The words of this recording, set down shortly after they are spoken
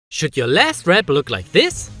Should your last rep look like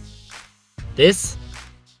this? This?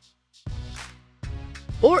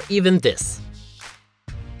 Or even this?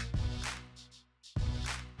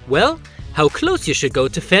 Well, how close you should go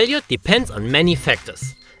to failure depends on many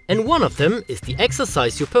factors, and one of them is the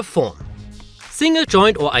exercise you perform. Single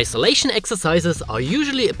joint or isolation exercises are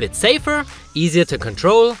usually a bit safer, easier to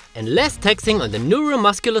control, and less taxing on the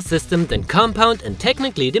neuromuscular system than compound and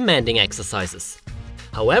technically demanding exercises.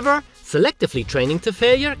 However, selectively training to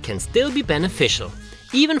failure can still be beneficial,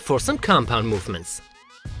 even for some compound movements.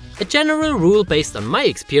 A general rule based on my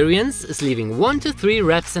experience is leaving 1 to 3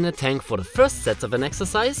 reps in a tank for the first sets of an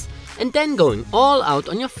exercise and then going all out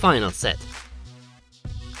on your final set.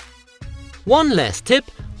 One last tip: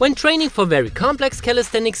 when training for very complex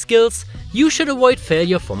calisthenics skills, you should avoid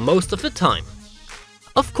failure for most of the time.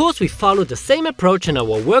 Of course, we follow the same approach in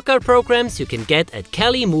our workout programs you can get at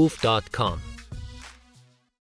calimove.com.